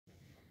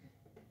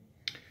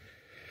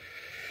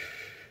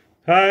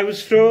I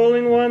was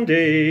strolling one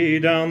day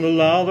down the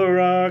Lowther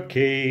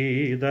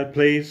Arcade, that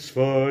place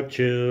for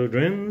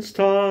children's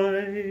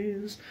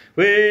toys,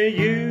 where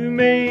you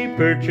may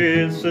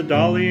purchase a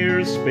dolly or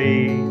a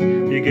spade,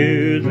 you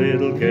good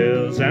little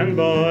girls and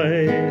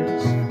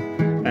boys.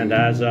 And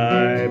as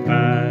I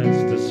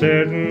passed a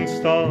certain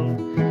stall,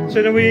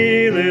 said a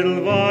wee little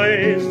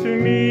voice to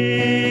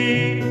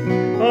me,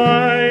 "Oh,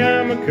 I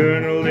am a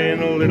colonel in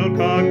a little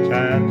cocked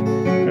hat,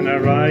 and I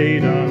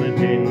ride on a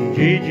tin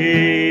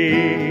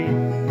GG.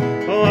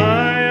 Oh,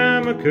 I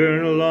am a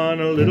colonel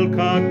on a little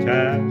cocked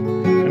hat,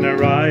 and I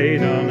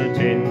ride on a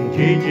tin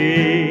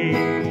GG.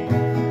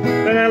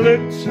 Then I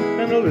looked,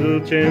 and a little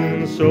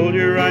tin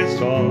soldier I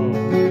saw,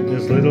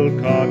 his little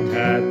cocked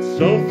hat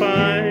so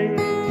fine.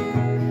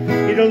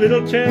 He'd a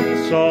little tin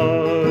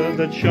sword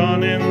that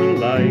shone in the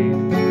light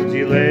as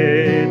he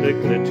led a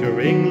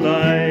glittering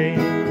line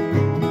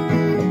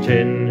of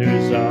tin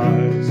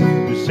hussars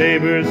whose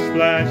sabres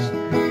flashed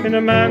in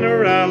a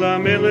manner a la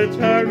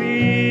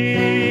militaree.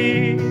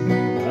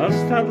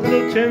 Whilst that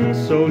little tin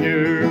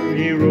soldier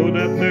he rode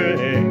at their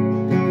head,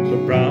 so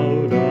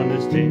proud on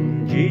his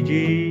tin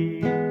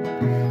GG.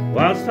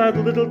 Whilst that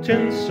little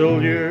tin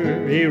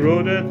soldier he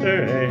rode at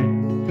their head,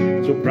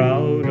 so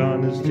proud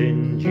on his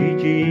tin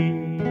GG.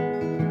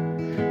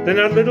 Then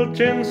that little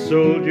tin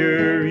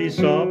soldier he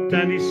sobbed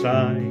and he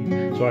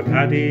sighed, so I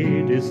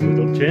patted his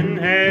little tin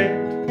head.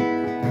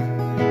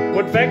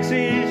 "What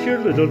vexes your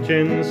little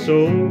tin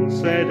soul?"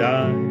 said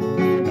I,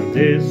 and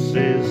this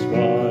is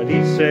what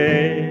he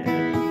said.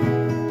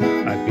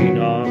 "I've been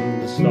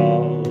on the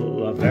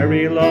stall a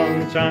very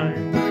long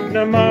time, and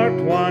I marked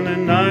 1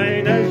 and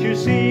 9 as you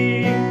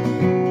see.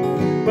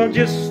 Well,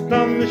 just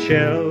on the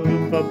shelf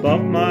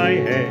above my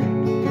head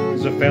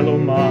is a fellow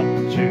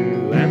marked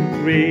 2 and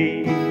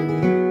 3.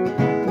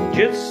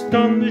 Just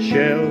on the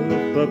shelf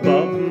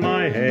above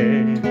my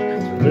head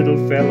is a little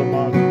fellow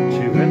marked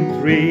 2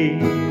 and 3.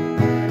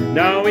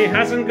 Now he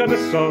hasn't got a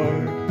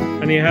sword,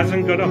 and he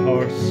hasn't got a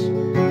horse,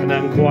 and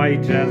I'm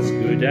quite as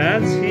good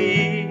as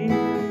he.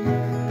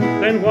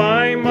 Then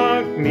why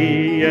mark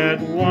me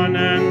at 1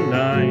 and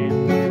 9,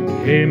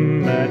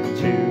 him at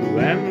 2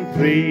 and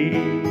 3?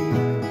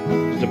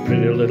 Just a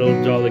pretty little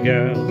dolly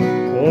girl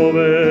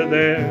over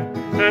there,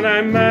 and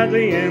I'm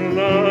madly in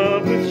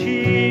love with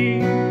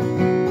she.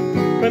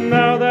 But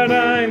now that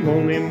I'm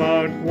only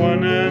marked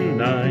 1 and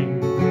 9,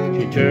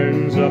 she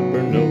turns up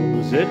her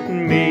nose at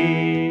me.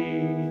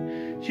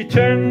 She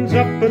turns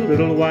up a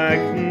little wag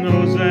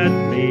nose at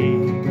me,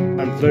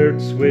 and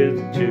flirts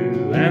with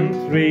 2 and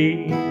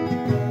 3.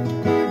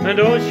 And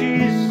oh,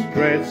 she's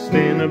dressed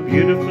in a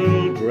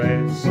beautiful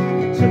dress,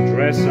 it's a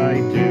dress I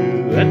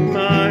do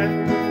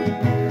admire.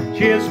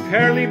 She has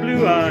pearly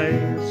blue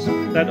eyes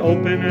that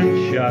open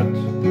and shut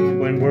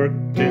when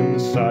worked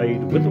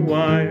inside with a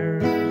wire.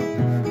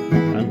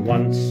 And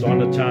once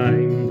on a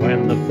time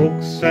when the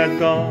folks had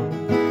gone,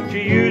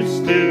 she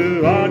used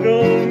to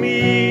ogle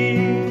me.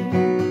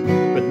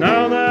 But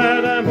now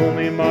that I'm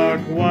only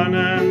marked 1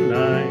 and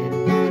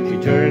 9, she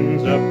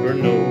turns up her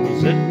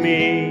nose at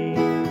me.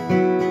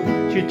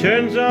 She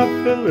turns up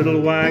a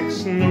little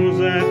wax nose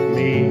at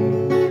me,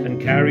 and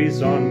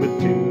carries on with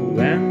 2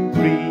 and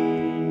 3.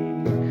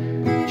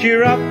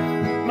 "Cheer up,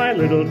 my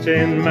little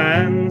tin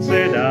man,"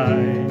 said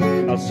I,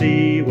 "I'll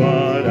see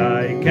what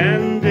I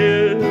can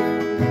do.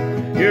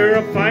 You're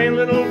a fine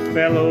little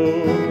fellow,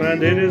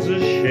 and it is a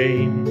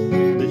shame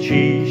that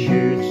she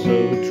should so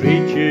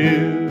treat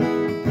you."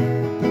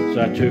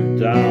 So I took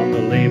down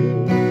the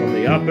label from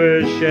the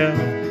upper shelf,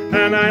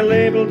 and I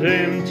labeled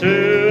him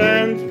 2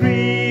 and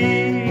 3.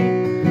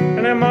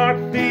 And I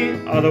marked the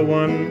other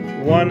one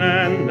 1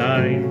 and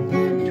 9,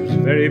 which was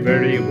very,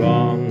 very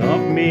wrong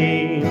of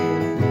me.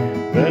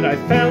 But I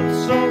felt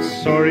so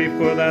sorry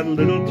for that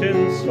little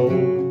tin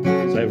soul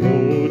as I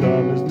rode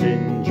on his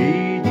tin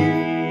GG.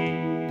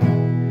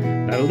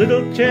 That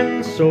little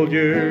tin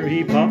soldier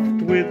he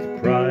puffed with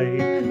pride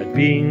at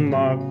being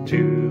marked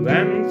 2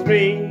 and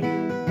 3.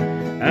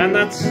 And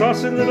that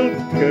saucy little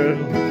girl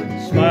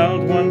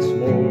smiled once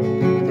more,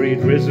 for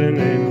he'd risen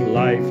in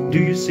life, do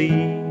you see?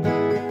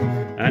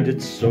 And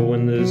it's so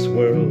in this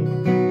world,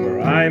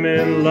 for I'm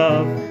in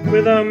love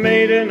with a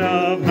maiden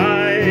of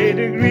high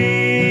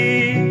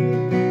degree.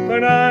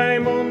 But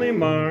I'm only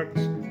marked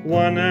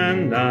 1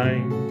 and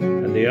 9,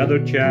 and the other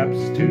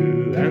chap's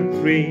 2 and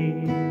 3.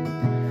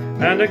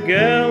 And a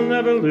girl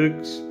never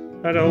looks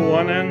at a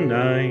 1 and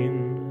 9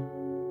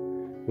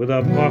 with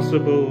a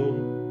possible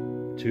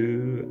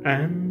 2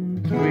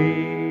 and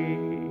 3.